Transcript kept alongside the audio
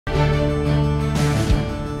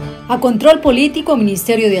A Control Político,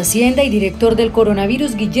 Ministerio de Hacienda y director del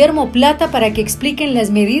coronavirus, Guillermo Plata, para que expliquen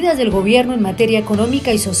las medidas del gobierno en materia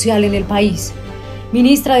económica y social en el país.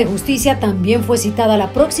 Ministra de Justicia también fue citada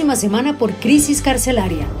la próxima semana por crisis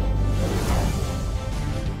carcelaria.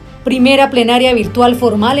 Primera plenaria virtual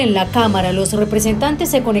formal en la Cámara. Los representantes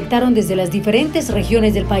se conectaron desde las diferentes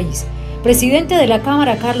regiones del país. Presidente de la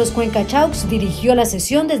Cámara, Carlos Cuenca Chaux, dirigió la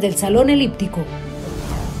sesión desde el Salón Elíptico.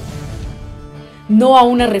 No a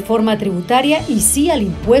una reforma tributaria y sí al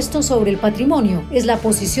impuesto sobre el patrimonio, es la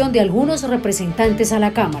posición de algunos representantes a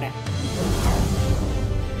la Cámara.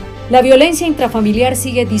 La violencia intrafamiliar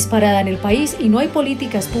sigue disparada en el país y no hay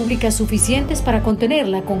políticas públicas suficientes para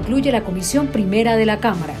contenerla, concluye la Comisión Primera de la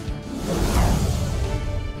Cámara.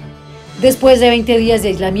 Después de 20 días de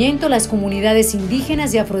aislamiento, las comunidades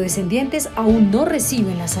indígenas y afrodescendientes aún no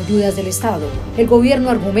reciben las ayudas del Estado. El gobierno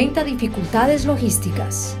argumenta dificultades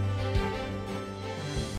logísticas.